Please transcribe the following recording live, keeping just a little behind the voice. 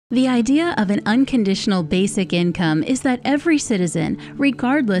The idea of an unconditional basic income is that every citizen,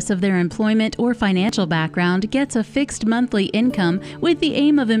 regardless of their employment or financial background, gets a fixed monthly income with the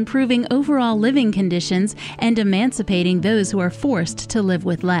aim of improving overall living conditions and emancipating those who are forced to live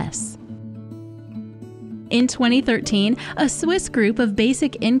with less. In 2013, a Swiss group of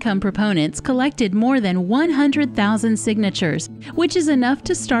basic income proponents collected more than 100,000 signatures, which is enough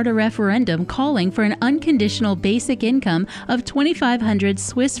to start a referendum calling for an unconditional basic income of 2,500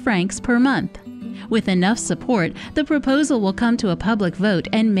 Swiss francs per month. With enough support, the proposal will come to a public vote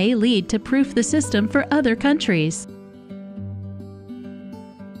and may lead to proof the system for other countries.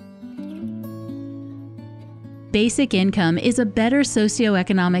 Basic income is a better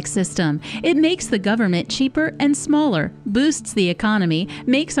socioeconomic system. It makes the government cheaper and smaller, boosts the economy,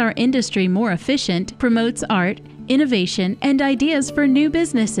 makes our industry more efficient, promotes art, innovation, and ideas for new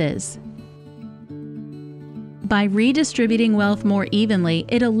businesses. By redistributing wealth more evenly,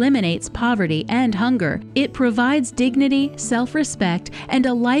 it eliminates poverty and hunger. It provides dignity, self-respect, and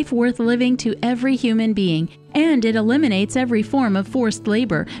a life worth living to every human being. And it eliminates every form of forced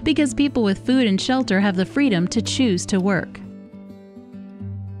labor because people with food and shelter have the freedom to choose to work.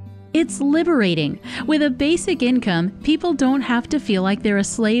 It's liberating. With a basic income, people don't have to feel like they're a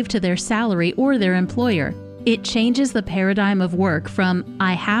slave to their salary or their employer. It changes the paradigm of work from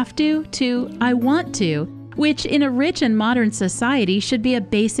 "I have to" "I want to," which in a rich and modern society should be a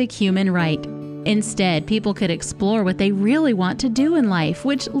basic human right. Instead, people could explore what they really want to do in life,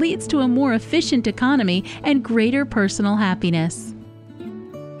 which leads to a more efficient economy and greater personal happiness.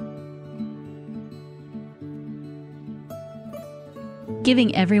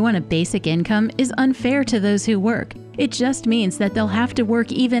 Giving everyone a basic income is unfair to those who work. It just means that they'll have to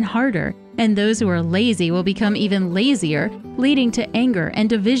work even harder, and those who are lazy will become even lazier, leading to anger and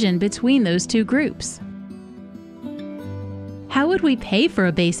division between those two groups. How would we pay for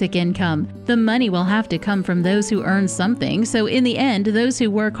a basic income? The money will have to come from those who earn something, so in the end, those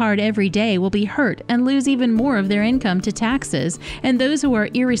who work hard every day will be hurt and lose even more of their income to taxes, and those who are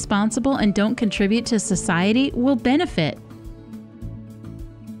irresponsible and don't contribute to society will benefit.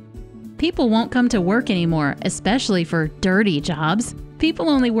 People won't come to work anymore, especially for dirty jobs. People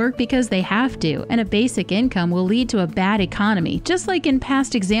only work because they have to, and a basic income will lead to a bad economy, just like in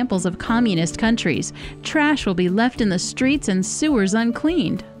past examples of communist countries. Trash will be left in the streets and sewers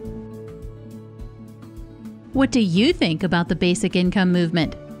uncleaned. What do you think about the basic income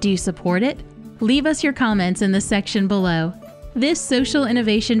movement? Do you support it? Leave us your comments in the section below. This social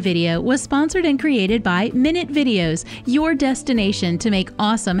innovation video was sponsored and created by Minute Videos, your destination to make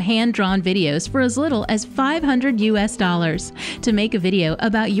awesome hand-drawn videos for as little as $500 US. To make a video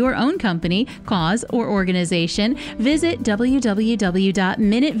about your own company, cause, or organization, visit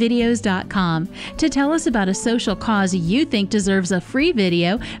www.minutevideos.com. To tell us about a social cause you think deserves a free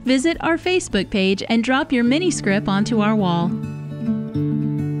video, visit our Facebook page and drop your mini script onto our wall.